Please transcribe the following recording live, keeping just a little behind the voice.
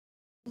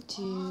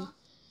to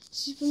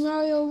Super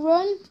Mario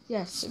Run.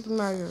 Yes, Super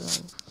Mario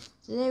Run.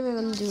 Today we're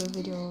going to do a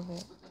video of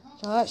it.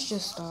 So let's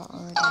just start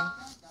already.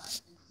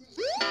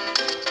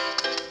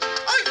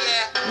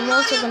 I'm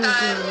also going to do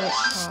a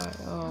let's try.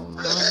 Oh,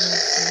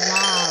 Mario's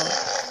loud.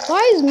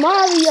 Why is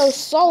Mario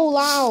so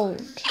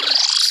loud?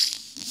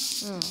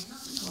 Oh,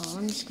 well,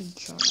 I'm just going to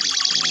try this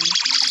game.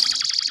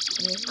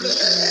 If we can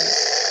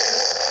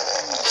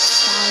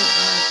 5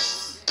 likes,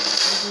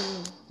 I'll do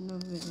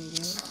another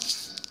video.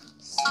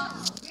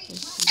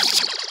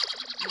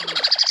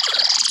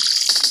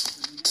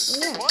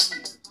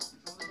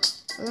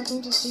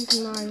 Welcome to Super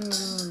Mario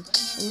Run.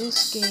 In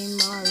this game,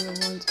 Mario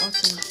runs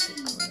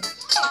automatically.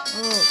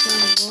 Oh, it's on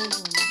the road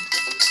one.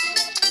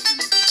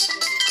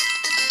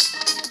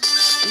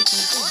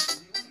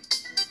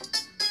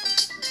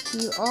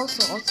 You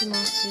also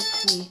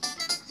automatically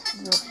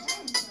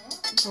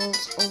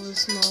vault over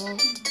small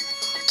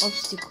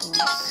obstacles.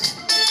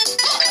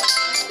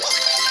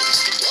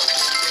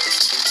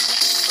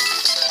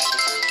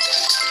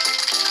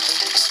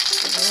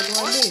 What do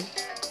I do?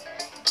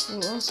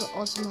 Will also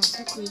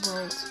automatically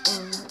vault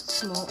on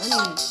small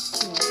enemies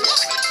too.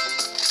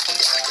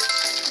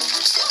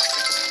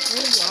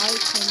 Where do I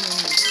come in?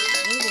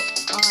 Where do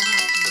I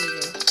have to do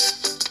this?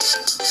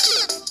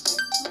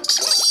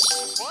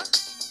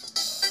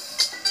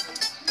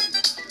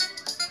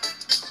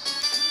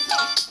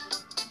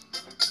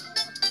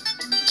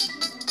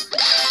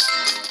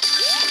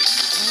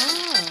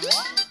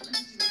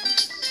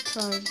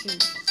 Try to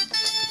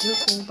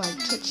jumping by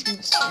touching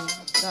the screen.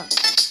 That's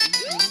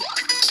easy.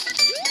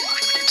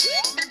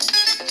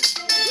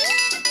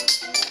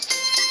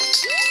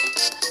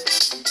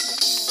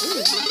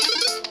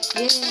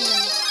 Yeah,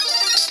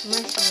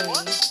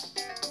 mushroom.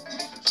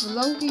 The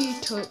longer you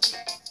touch,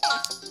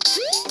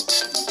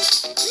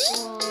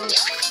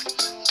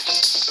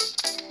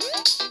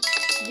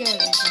 yeah,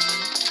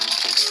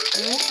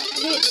 and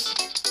hit,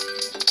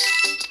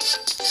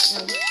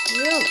 and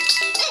jump.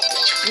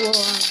 Whoa,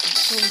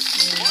 so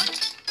slow.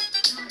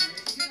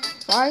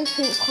 5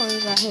 pink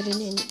coins are hidden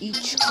in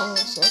each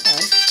course.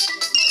 Okay.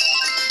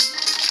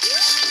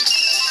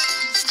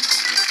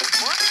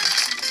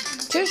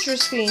 Touch your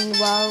screen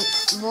while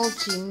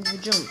vaulting the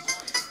jump.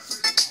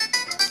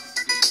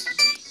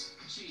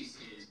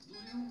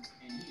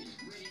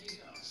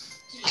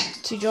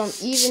 To jump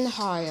even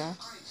higher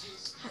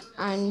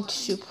and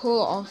to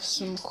pull off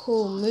some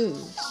cool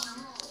moves.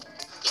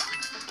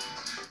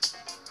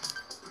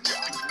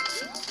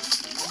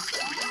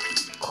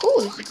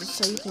 Cool,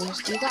 so you can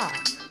just do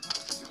that.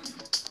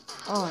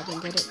 Oh, I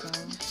didn't get it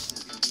though.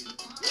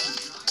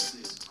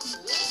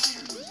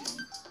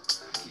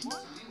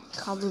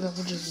 Can't believe I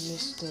just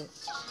missed it.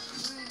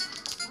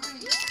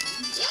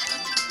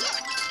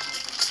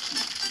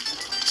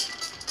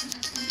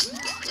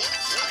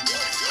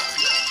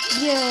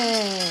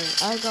 Yay!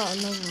 I got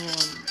another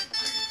one.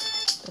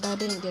 But I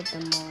didn't get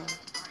them all.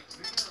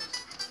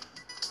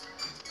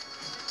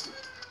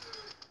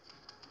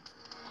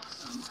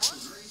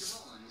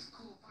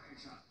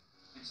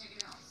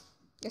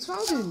 Guess what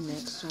I'll do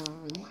next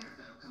one.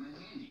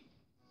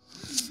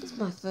 It's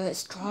my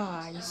first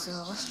try, so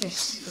let's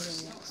just do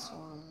the next one.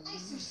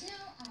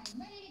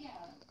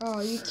 Oh,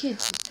 you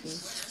kids with me.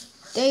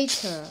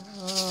 Data.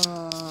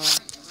 Oh,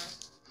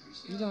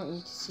 you don't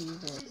need to see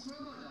this.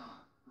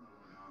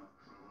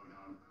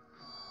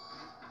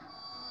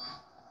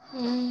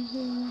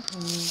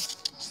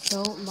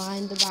 Don't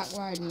mind the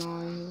background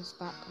noise.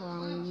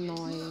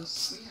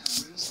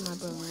 It's my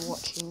brother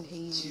watching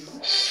TV.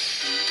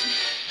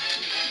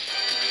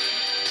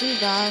 Too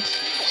bad.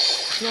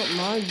 It's not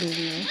my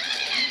business.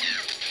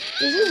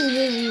 This is the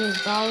business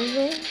of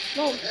Bowser.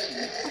 No,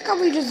 how can't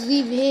we just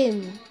leave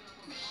him?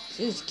 It's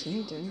his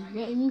kingdom.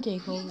 Let him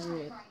take over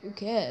it. Who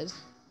cares?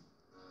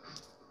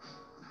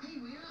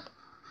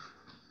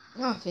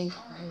 I'll think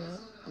about it.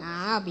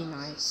 Nah, that'll be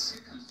nice.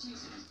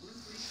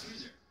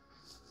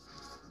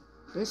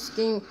 This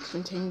game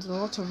contains a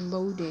lot of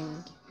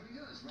loading.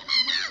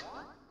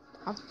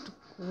 I have to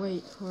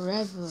wait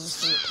forever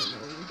for it to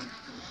load.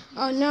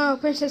 Oh no,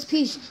 Princess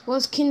Peach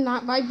was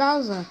kidnapped by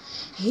Bowser.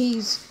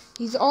 He's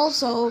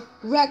also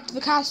wrecked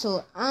the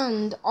castle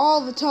and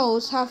all the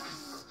Toads have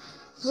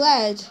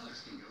fled.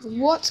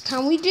 What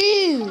can we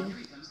do?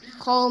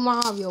 Call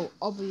Mario,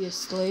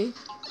 obviously.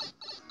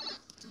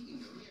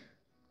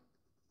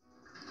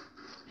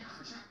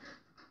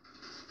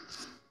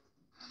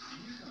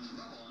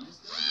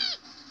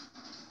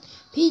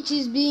 Peach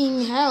is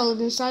being held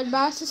inside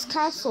Bowser's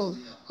castle.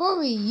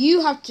 Hurry,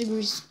 you have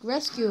to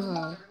rescue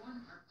her.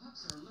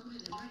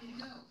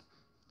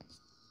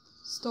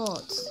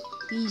 Start.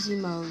 Easy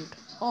mode.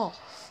 Off.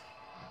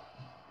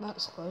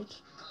 That's good.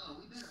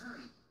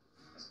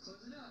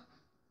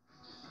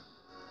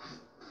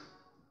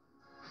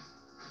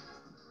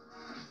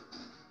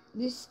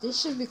 This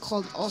should be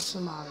called Auto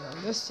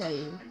Mario. Just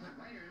saying.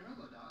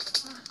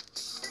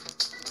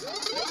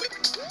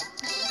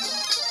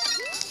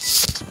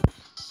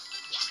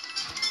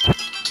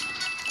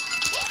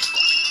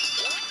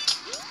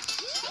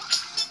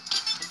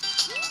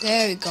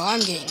 There we go, I'm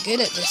getting good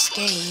at this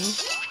game.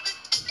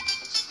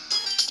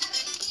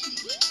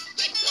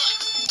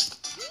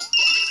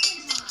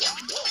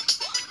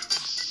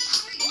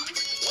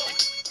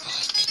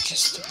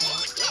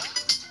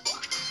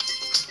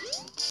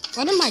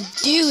 What am I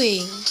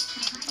doing?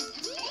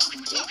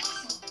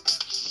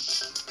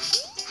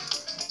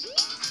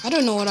 I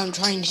don't know what I'm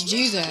trying to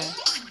do there.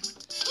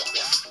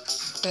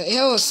 But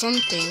it was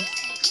something.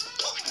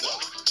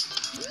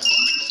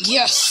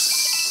 Yes!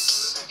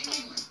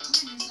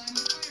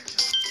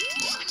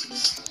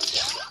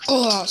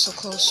 Oh, that's a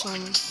close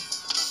one.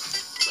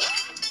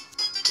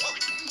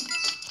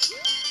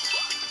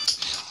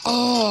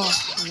 Oh,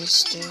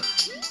 missed it.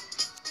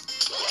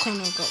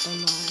 Kinda got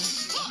them all.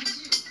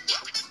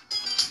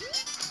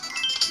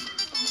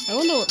 I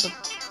wonder what the...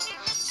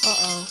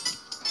 Uh-oh.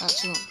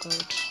 That's not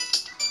good.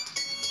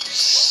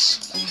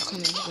 I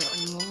couldn't get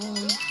them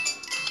all.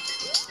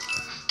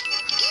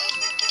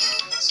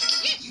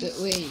 But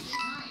wait.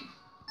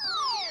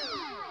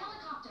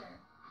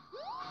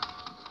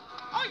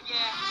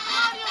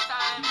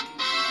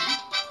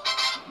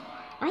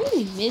 I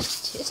only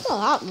missed. It's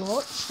not that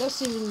much.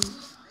 That's even...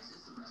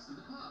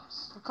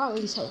 I can't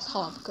really say it's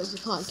hard because you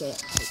can't get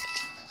it. Like,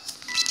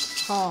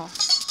 half.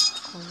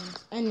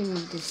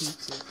 Enemy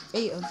defeated.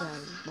 8 of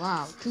them.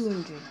 Wow.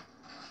 200.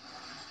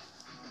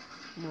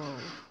 Whoa.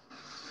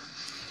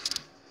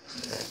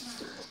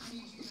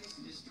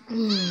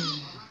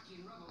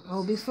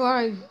 Oh, before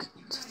I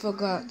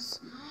forgot,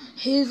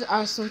 here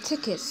are some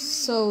tickets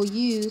so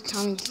you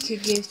can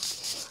give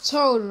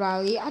Toad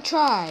Rally a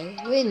try.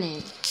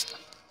 Winning.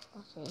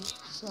 Okay,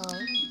 so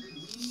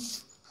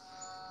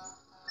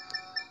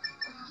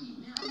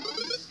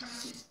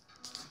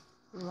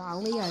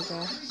Rally, I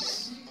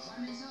guess.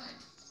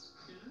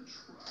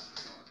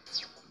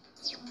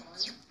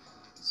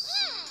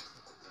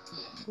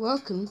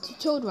 Welcome to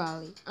Toad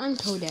Rally. I'm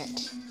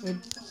Toadette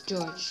with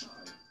George.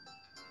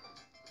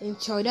 In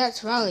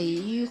Toadette's Rally,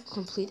 you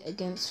compete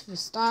against the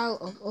style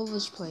of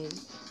others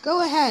players.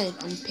 Go ahead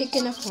and pick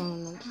an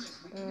opponent.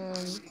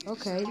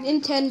 Okay,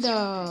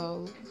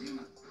 Nintendo.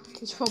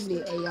 It's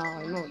probably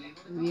AI, not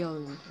real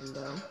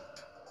Nintendo.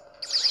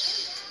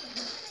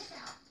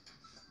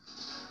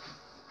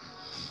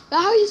 But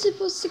how are you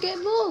supposed to get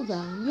more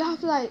then? You have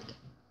to like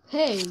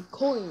pay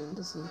coins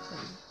or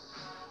something.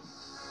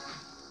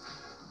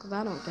 Because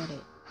I don't get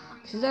it.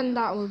 Because then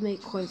that would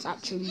make coins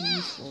actually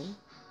useful.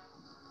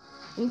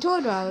 In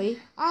Toad Rally,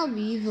 I'll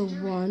be the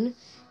one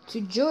to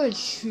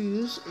judge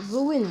who's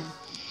the winner.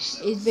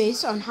 It's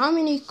based on how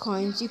many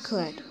coins you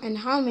collect and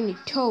how many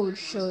toads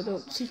showed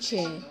up to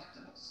cheer.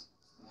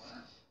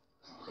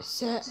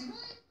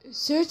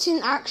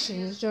 Certain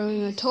actions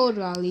during a Toad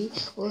Rally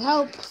will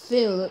help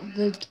fill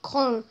the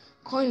coin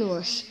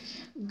rush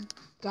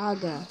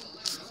gaga.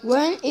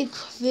 When it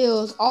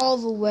fills all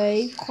the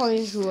way,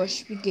 coin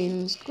rush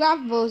begins.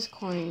 Grab those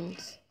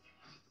coins.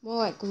 More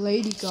like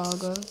Lady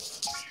Gaga.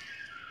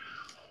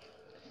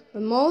 The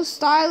more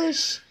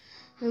stylish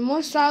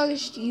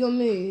your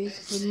move,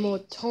 the more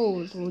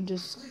toads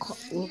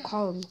will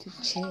come to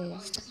cheer.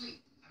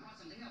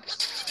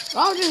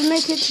 I'll just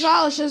make it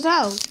stylish as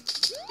hell.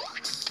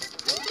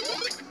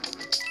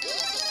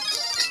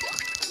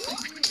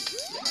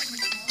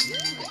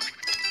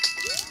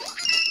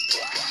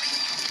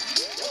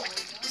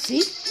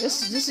 See,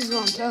 this is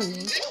what I'm telling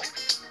you.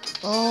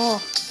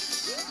 Oh,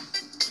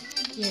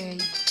 yay.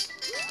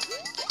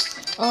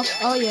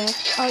 Oh yeah,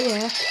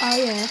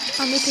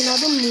 I'm making all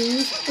the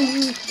moves,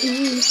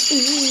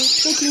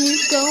 making you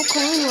go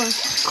coin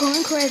rush,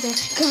 going crazy,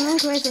 go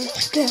crazy,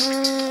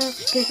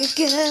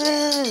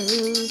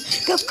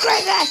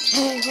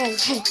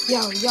 hey,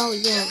 yo,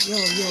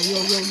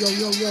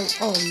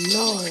 oh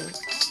no,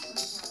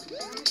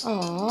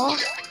 oh,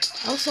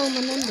 also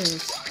my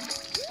numbers,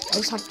 I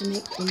just have to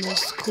make the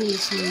most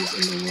coolest moves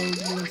in the world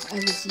you've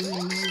ever seen in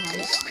my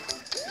life.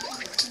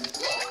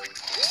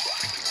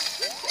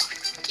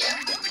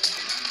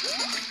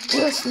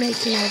 Just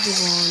making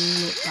everyone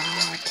look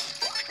bad.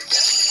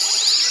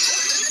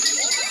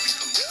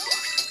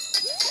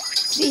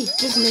 See,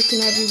 just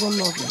making everyone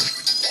love me.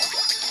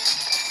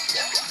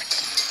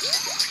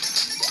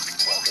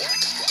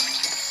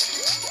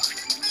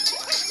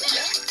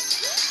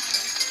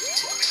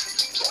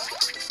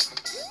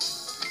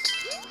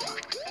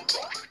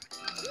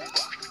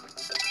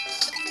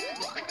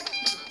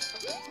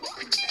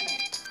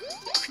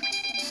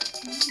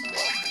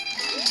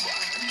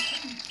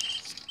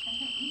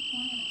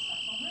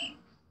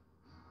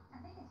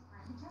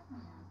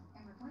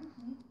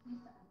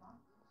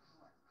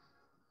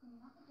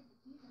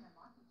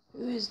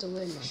 Who is the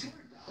winner?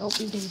 Don't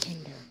be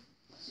Nintendo.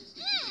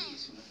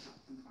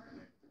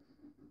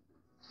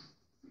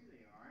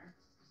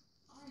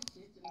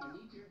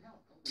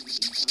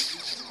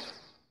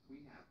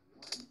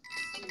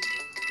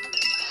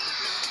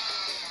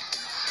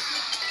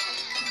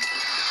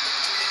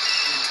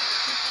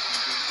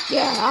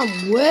 Yeah,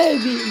 I'm way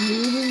beating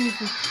you.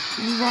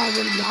 You are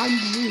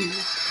behind you.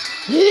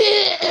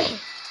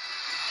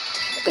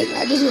 Okay, I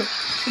just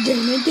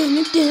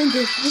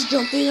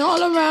jumping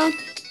all around.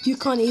 You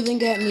can't even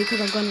get me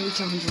because I'm gonna reach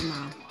 100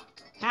 now.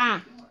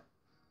 Ah.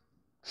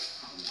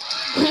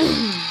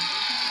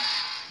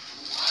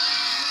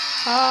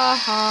 Ha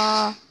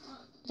ha.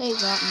 Take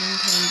that,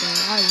 Nintendo.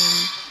 I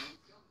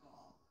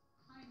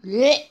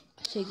win.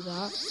 take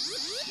that.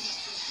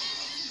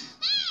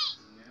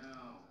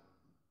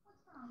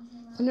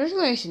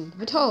 Congratulations,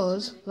 the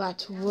toads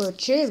that were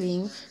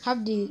cheering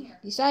have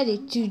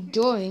decided to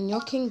join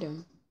your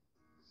kingdom.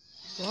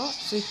 What?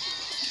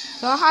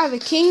 So I have a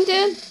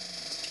kingdom?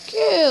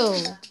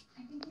 Cool.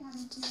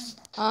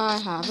 I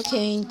have a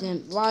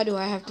kingdom. Why do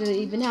I have to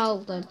even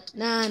help them?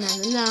 Nah,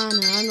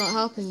 I'm not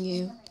helping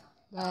you.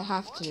 But I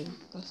have to.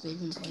 That's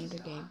even playing the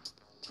game.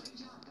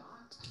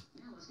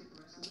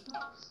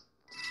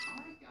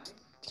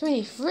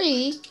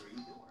 23?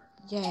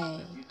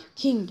 Yay.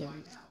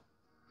 Kingdom.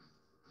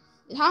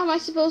 How am I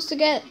supposed to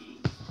get...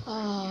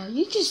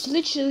 you just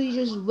literally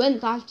just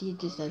went after you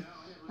just said,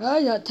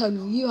 I'm not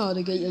telling you how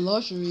to get your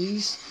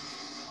lotteries.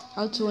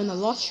 How to win a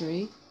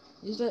lottery.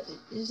 Is it,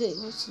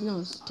 no,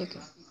 it's a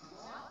ticket.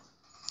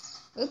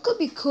 It could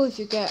be cool if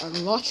you get a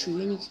lottery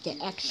and you could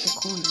get extra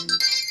coins.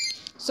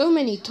 So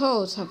many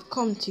toads have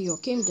come to your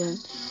kingdom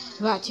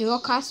that your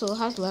castle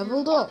has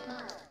leveled up.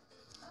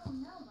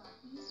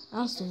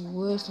 That's the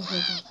worst of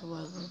it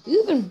ever.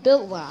 You even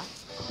built that.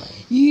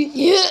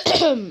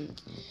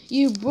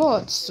 You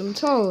brought some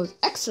toads.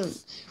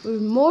 Excellent.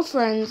 With more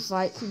friends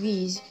like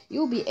these,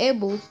 you'll be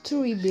able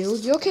to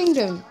rebuild your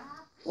kingdom.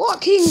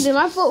 What kingdom?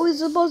 I thought we were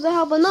supposed to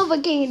help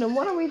another kingdom.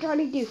 What are we trying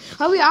to do?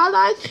 Are we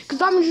allies? Because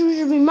that means we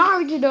should be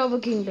married to the other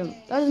kingdom.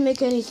 That doesn't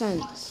make any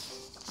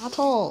sense. At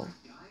all.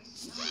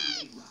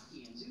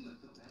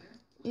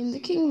 In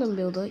the kingdom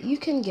builder, you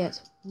can get,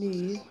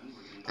 move,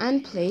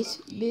 and place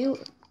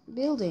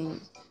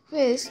buildings.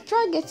 First,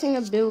 try getting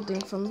a building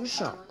from the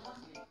shop.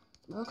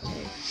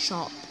 Okay,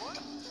 shop.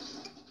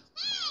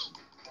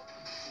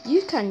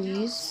 You can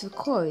use the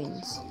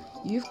coins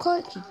you've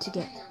collected to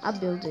get a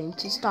building.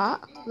 To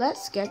start,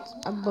 let's get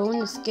a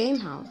bonus game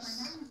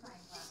house.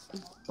 A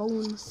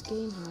bonus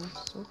game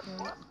house,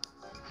 okay.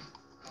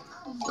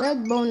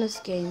 Red bonus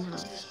game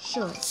house,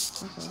 sure,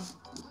 okay.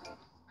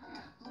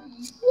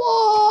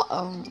 Whoa!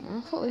 Oh, I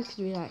thought we could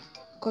be like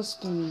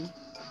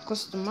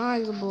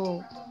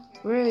customizable,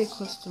 really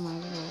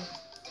customizable.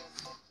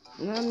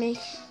 Let me.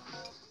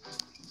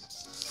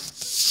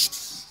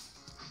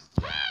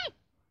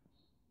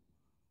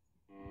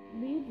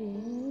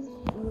 Buildings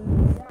will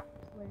react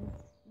when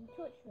you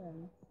touch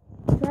them.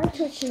 Try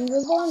touching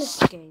the bonus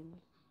game.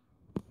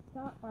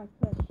 Start by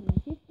collecting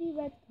 50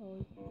 red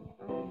toads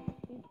and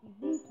 50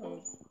 blue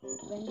toads.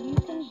 Then you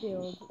can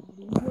build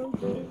the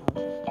game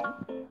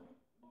house.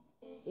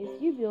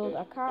 If you build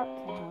a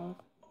character house,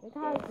 the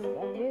characters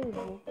are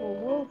available for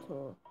World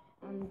Tour,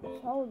 and the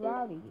whole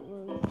rally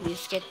will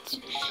just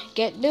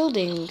get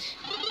building.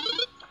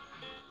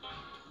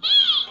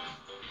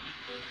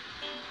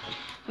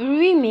 The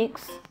remix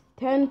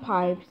 10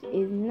 Pipes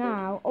is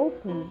now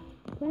open.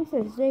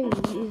 Princess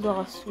Daisy is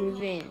lost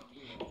within.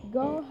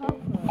 Go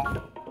help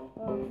her.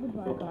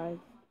 Goodbye guys.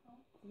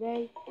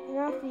 Today, and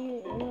I'll see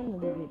you in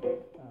another video.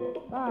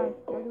 Bye.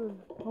 I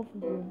hope you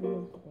do a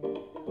video today.